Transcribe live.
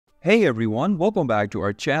Hey everyone, welcome back to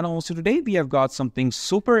our channel. So today we have got something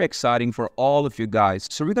super exciting for all of you guys.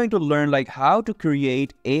 So we're going to learn how to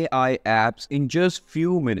create AI apps in just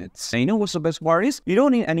few minutes. And you know what's the best part is? You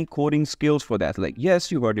don't need any coding skills for that.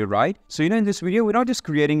 Yes, you heard it right. So in this video, we're not just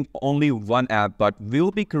creating only one app, but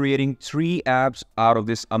we'll be creating 3 apps out of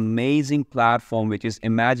this amazing platform, which is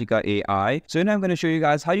Imagica AI. So I'm going to show you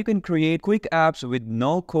guys how you can create quick apps with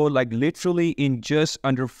no code, literally in just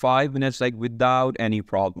under 5 minutes, without any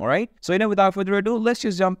problem. Right? So without further ado, let's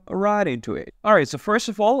just jump right into it. All right, so first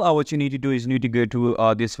of all, what you need to do is you need to go to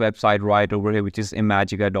this website right over here, which is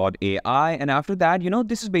imagica.ai. And after that,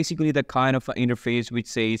 this is basically the kind of interface which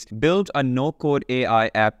says build a no-code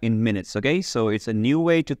AI app in minutes. Okay, so it's a new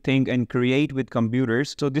way to think and create with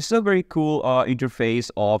computers. So this is a very cool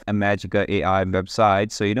interface of Imagica AI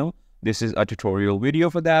website. So this is a tutorial video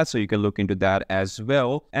for that, so you can look into that as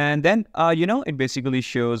well. And then, it basically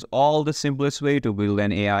shows all the simplest way to build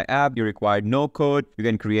an AI app. You require no code. You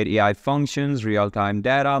can create AI functions, real-time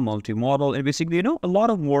data, multimodal, and basically, a lot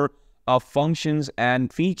of more functions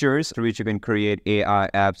and features through which you can create AI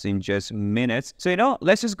apps in just minutes. So,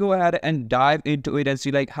 let's just go ahead and dive into it and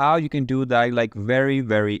see how you can do that very,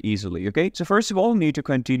 very easily. Okay, so first of all, you need to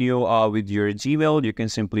continue with your Gmail. You can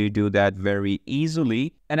simply do that very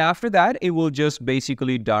easily. And after that, it will just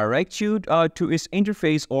basically direct you to its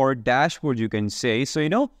interface or dashboard, you can say.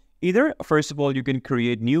 So, either, first of all, you can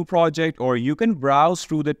create new project or you can browse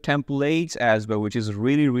through the templates as well, which is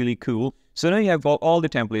really, really cool. So now you have all the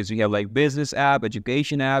templates. You have business app,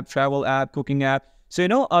 education app, travel app, cooking app. So,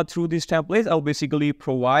 through these templates, I'll basically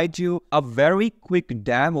provide you a very quick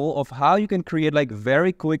demo of how you can create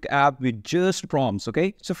very quick app with just prompts,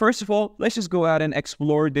 okay? So first of all, let's just go ahead and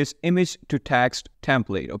explore this image to text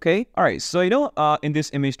template, okay? All right, so, in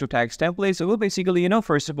this image to text template, so we'll basically,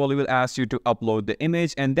 first of all, it will ask you to upload the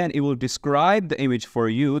image and then it will describe the image for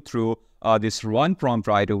you through this run prompt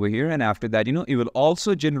right over here. And after that, it will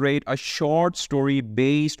also generate a short story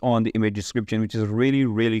based on the image description, which is really,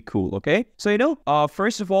 really cool. Okay, so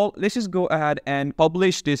first of all, let's just go ahead and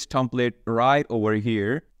publish this template right over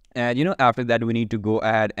here. And after that, we need to go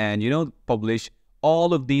ahead and publish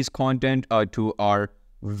all of these content to our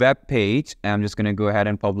web page. I'm just gonna go ahead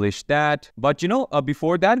and publish that. But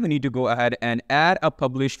before that, we need to go ahead and add a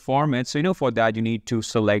published format. So for that, you need to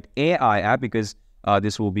select AI app because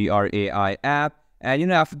this will be our AI app.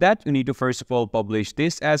 And after that, you need to first of all publish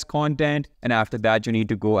this as content. And after that, you need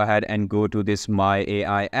to go ahead and go to this My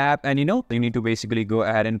AI app. And you need to basically go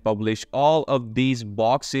ahead and publish all of these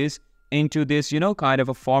boxes into this, kind of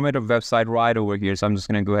a format of website right over here. So I'm just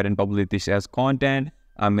going to go ahead and publish this as content.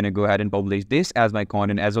 I'm going to go ahead and publish this as my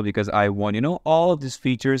content as well because I want, all of these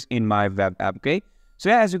features in my web app. Okay. So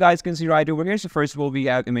yeah, as you guys can see right over here, so first of all, we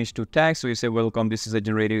have image to text. So you say, welcome, this is a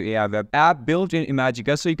generative AI web app built in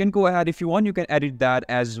Imagica. So you can go ahead, if you want, you can edit that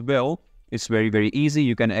as well. It's very, very easy.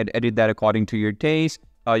 You can edit that according to your taste.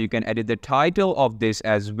 You can edit the title of this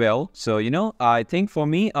as well. So, I think for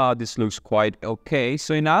me, this looks quite okay.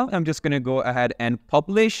 So now I'm just going to go ahead and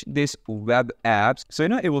publish this web apps. So,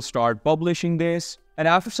 it will start publishing this. And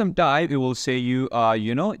after some time, it will say your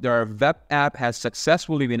web app has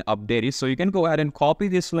successfully been updated. So you can go ahead and copy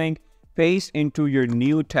this link, paste into your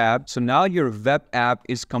new tab. So now your web app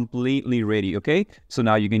is completely ready, okay? So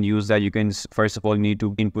now you can use that. You can, first of all, you need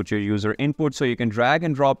to input your user input. So you can drag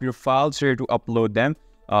and drop your files here to upload them,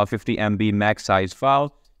 50 MB max size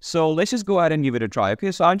file. So let's just go ahead and give it a try.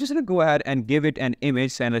 Okay, so I'm just going to go ahead and give it an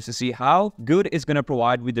image and let's just see how good it's going to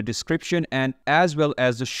provide with the description and as well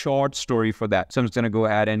as the short story for that. So I'm just going to go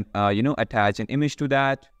ahead and, attach an image to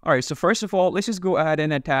that. All right, so first of all, let's just go ahead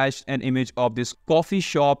and attach an image of this coffee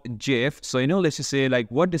shop GIF. So, let's just say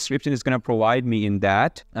what description is going to provide me in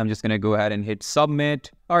that. I'm just going to go ahead and hit submit.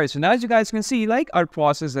 All right, so now as you guys can see, our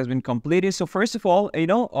process has been completed. So first of all,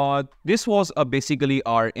 this was basically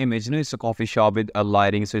our image. It's a coffee shop with a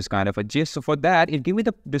lighting, so it's kind of a GIF. So for that, it gave me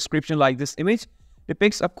the description like this image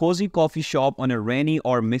depicts a cozy coffee shop on a rainy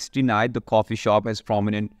or misty night. The coffee shop has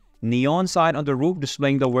prominent neon sign on the roof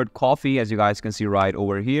displaying the word coffee, as you guys can see right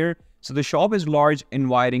over here. So the shop is large,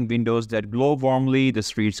 inviting windows that glow warmly. The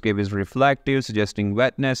streetscape is reflective, suggesting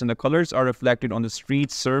wetness, and the colors are reflected on the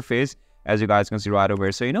street surface, as you guys can see right over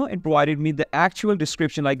here. So, it provided me the actual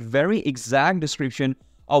description, very exact description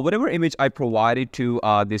of whatever image I provided to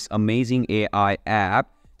this amazing AI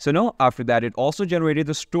app. So now after that, it also generated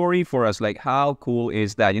the story for us. How cool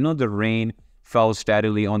is that? The rain fell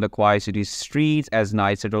steadily on the quiet city streets as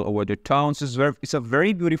night settled over the town. So it's a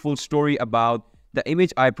very beautiful story about the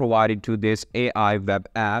image I provided to this AI web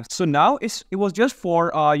app. So now it was just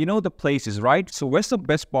for, the places, right? So what's the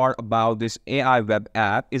best part about this AI web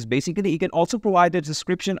app is basically it can also provide the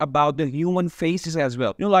description about the human faces as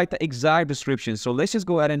well. Like the exact description. So let's just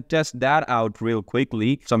go ahead and test that out real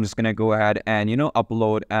quickly. So I'm just going to go ahead and,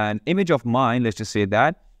 upload an image of mine. Let's just say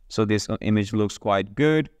that. So this image looks quite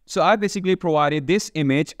good. So I basically provided this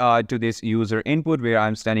image to this user input where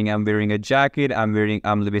I'm wearing a jacket. I'm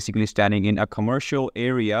basically standing in a commercial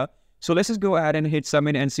area. So let's just go ahead and hit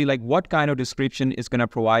submit and see like what kind of description is going to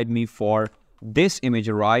provide me for this image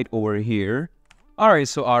right over here. All right,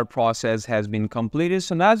 so our process has been completed.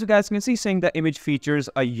 So now as you guys can see, saying the image features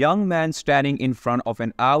a young man standing in front of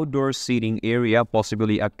an outdoor seating area,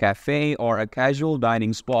 possibly a cafe or a casual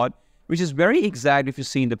dining spot, which is very exact if you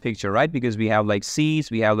see in the picture, right? Because we have like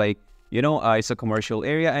seats, we have like, it's a commercial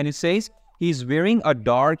area, and it says he's wearing a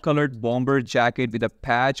dark colored bomber jacket with a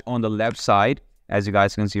patch on the left side, as you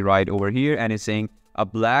guys can see right over here, and it's saying a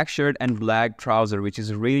black shirt and black trouser, which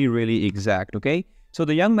is really, really exact, okay? So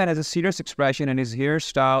the young man has a serious expression and his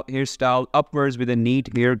hairstyle upwards with a neat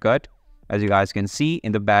haircut. As you guys can see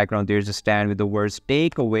in the background, there's a stand with the words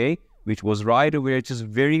takeaway, which was right over here. It's just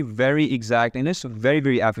very, very exact, and it's very,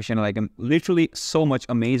 very efficient. Like I'm literally so much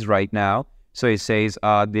amazed right now. So it says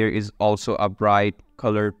there is also a bright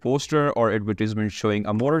colored poster or advertisement showing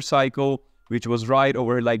a motorcycle, which was right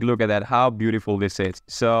over here. Like, look at that, how beautiful this is.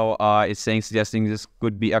 So it's suggesting this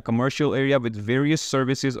could be a commercial area with various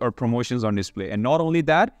services or promotions on display. And not only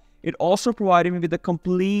that, it also provided me with a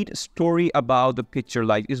complete story about the picture.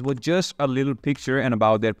 Like it was just a little picture, and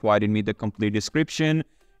about that provided me the complete description,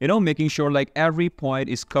 making sure like every point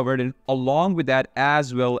is covered, and along with that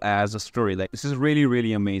as well as a story. Like this is really,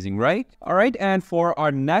 really amazing, right? All right, and for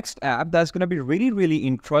our next app that's going to be really, really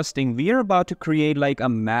interesting, we are about to create like a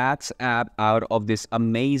maths app out of this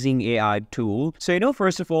amazing AI tool. So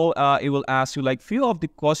first of all, it will ask you like few of the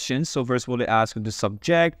questions. So first of all, it asks you the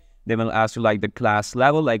subject, then we'll ask you like the class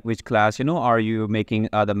level, like which class are you making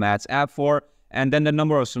the maths app for. And then the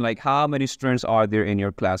number of students, like how many students are there in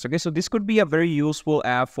your class. Okay, so this could be a very useful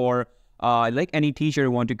app for like any teacher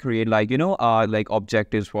who want to create like, like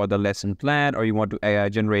objectives for the lesson plan, or you want to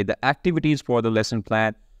generate the activities for the lesson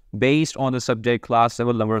plan based on the subject, class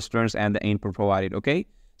level, number of students, and the input provided. Okay,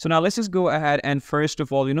 so now let's just go ahead and first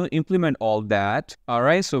of all, implement all that. All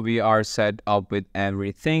right, so we are set up with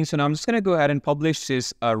everything. So now I'm just going to go ahead and publish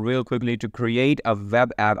this real quickly to create a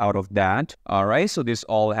web app out of that. All right, so this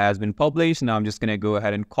all has been published. Now I'm just going to go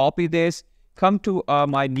ahead and copy this, come to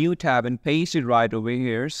my new tab and paste it right over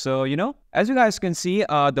here. So, as you guys can see,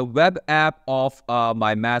 the web app of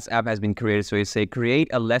my maths app has been created. So it say create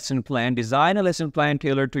a lesson plan, design a lesson plan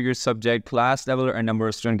tailored to your subject, class level, or number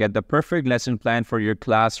of students. Get the perfect lesson plan for your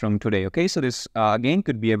classroom today. Okay, so this again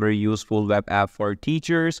could be a very useful web app for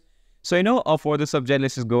teachers. So, for the subject,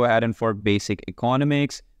 let's just go ahead and for basic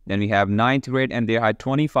economics. Then we have 9th grade, and there are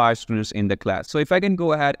 25 students in the class. So if I can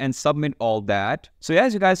go ahead and submit all that. So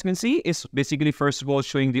as you guys can see, it's basically first of all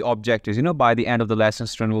showing the objectives. By the end of the lesson,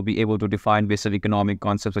 student will be able to define basic economic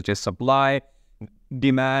concepts such as supply,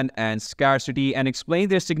 demand, and scarcity, and explain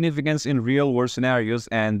their significance in real world scenarios.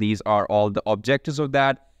 And these are all the objectives of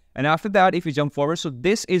that. And after that, if you jump forward, so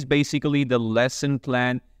this is basically the lesson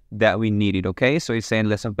plan that we needed. Okay, so it's saying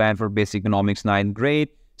lesson plan for basic economics 9th grade.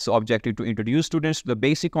 So objective to introduce students to the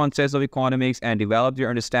basic concepts of economics and develop their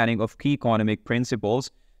understanding of key economic principles.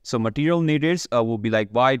 So material needed will be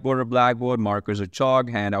like whiteboard or blackboard, markers or chalk,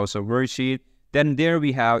 handouts or worksheet. Then there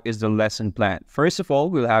we have is the lesson plan. First of all,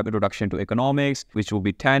 we'll have introduction to economics, which will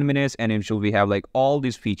be 10 minutes, and in which we have like all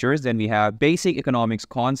these features. Then we have basic economics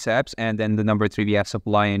concepts, and then the number 3 we have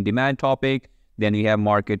supply and demand topic. Then we have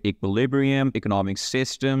market equilibrium, economic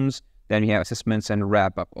systems. Then we have assessments and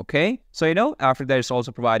wrap up. Okay, so after that, it's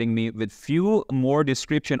also providing me with few more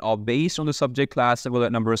description of based on the subject, class level,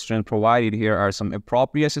 and number of students provided. Here are some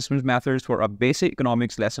appropriate assessment methods for a basic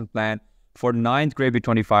economics lesson plan for 9th grade with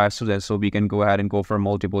 25 students. So we can go ahead and go for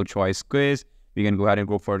multiple choice quiz. We can go ahead and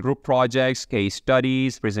go for group projects, case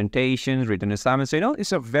studies, presentations, written assignments. So,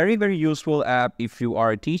 it's a very, very useful app if you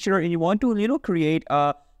are a teacher and you want to, create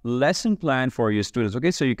a lesson plan for your students.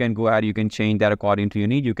 Okay, so you can go ahead, you can change that according to your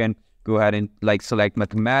need. You can go ahead and like select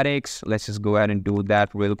mathematics. Let's just go ahead and do that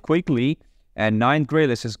real quickly. And 9th grade,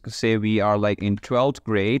 let's just say we are like in 12th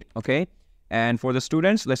grade. Okay. And for the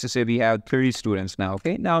students, let's just say we have 30 students now.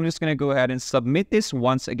 Okay. Now I'm just going to go ahead and submit this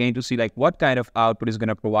once again to see like what kind of output is going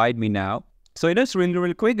to provide me now. So it is really,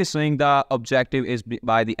 really quick. It's saying the objective is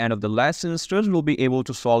by the end of the lesson, students will be able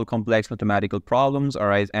to solve complex mathematical problems. All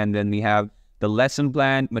right. And then we have the lesson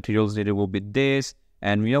plan, materials needed will be this.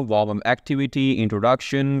 And warm-up activity,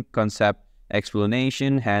 introduction, concept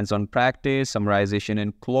explanation, hands-on practice, summarization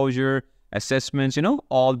and closure, assessments,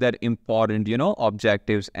 all that important,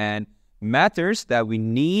 objectives and methods that we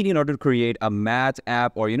need in order to create a math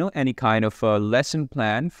app or, any kind of a lesson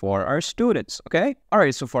plan for our students, okay? All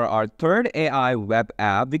right, so for our third AI web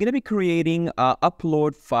app, we're going to be creating a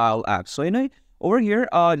upload file app. So, over here,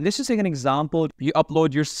 let's just take an example. You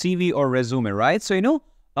upload your CV or resume, right? So,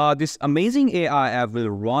 this amazing AI app will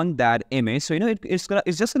run that image. So, it's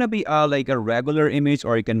just gonna be like a regular image,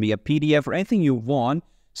 or it can be a PDF or anything you want.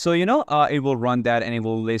 So, it will run that and it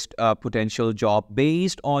will list a potential job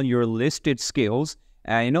based on your listed skills.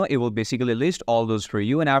 And, it will basically list all those for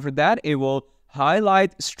you. And after that, it will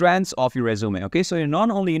highlight strengths of your resume. Okay, so it not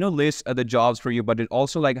only, list the jobs for you, but it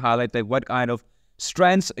also like highlight like what kind of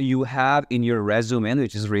strengths you have in your resume,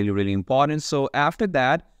 which is really, really important. So after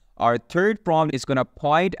that, our third prompt is going to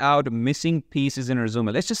point out missing pieces in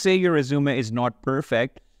resume. Let's just say your resume is not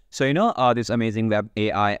perfect. So, this amazing web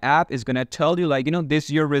AI app is going to tell you like,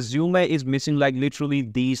 your resume is missing like literally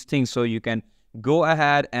these things. So you can go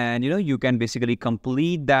ahead and, you can basically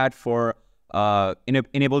complete that for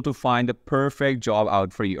able to find the perfect job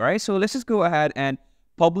out for you. All right. So let's just go ahead and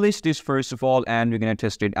publish this first of all, and we're going to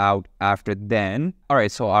test it out after then. All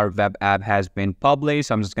right, so our web app has been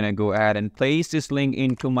published. I'm just going to go ahead and place this link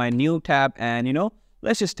into my new tab and,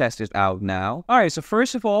 let's just test it out now. All right, so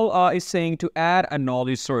first of all, it's saying to add a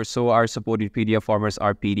knowledge source. So our supported PDF formats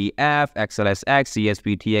are PDF, XLSX,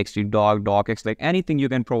 CSV, TXT, doc, docx, like anything you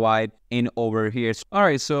can provide in over here. All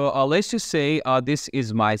right, so let's just say this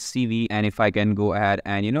is my CV, and if I can go ahead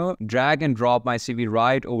and drag and drop my CV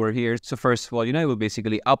right over here. So first of all, it will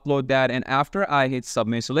basically upload that, and after I hit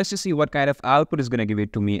submit, so let's just see what kind of output is going to give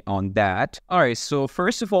it to me on that. All right, so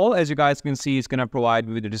first of all, as you guys can see, it's going to provide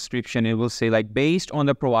me with the description. It will say like, based on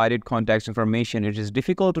the provided context information, it is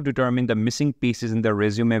difficult to determine the missing pieces in the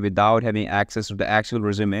resume without having access to the actual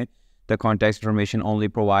resume. The context information only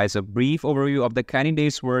provides a brief overview of the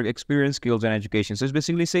candidate's work, experience, skills, and education. So it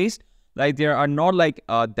basically says like there are not like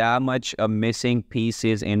that much missing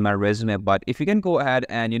pieces in my resume. But if you can go ahead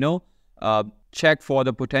and check for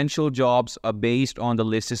the potential jobs based on the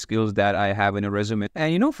listed skills that I have in a resume,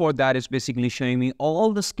 and for that it's basically showing me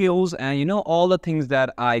all the skills and all the things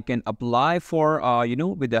that I can apply for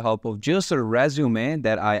with the help of just a resume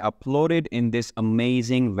that I uploaded in this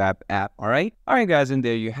amazing web app. All right guys, and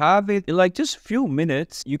there you have it. In like just few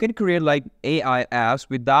minutes you can create like AI apps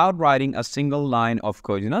without writing a single line of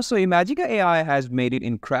code. So Imagica AI has made it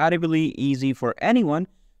incredibly easy for anyone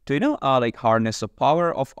to like harness the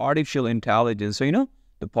power of artificial intelligence. So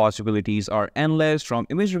the possibilities are endless, from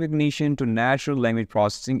image recognition to natural language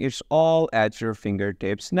processing. It's all at your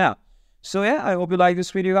fingertips now. So yeah, I hope you like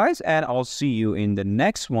this video guys, and I'll see you in the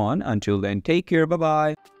next one. Until then, take care. Bye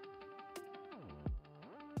bye.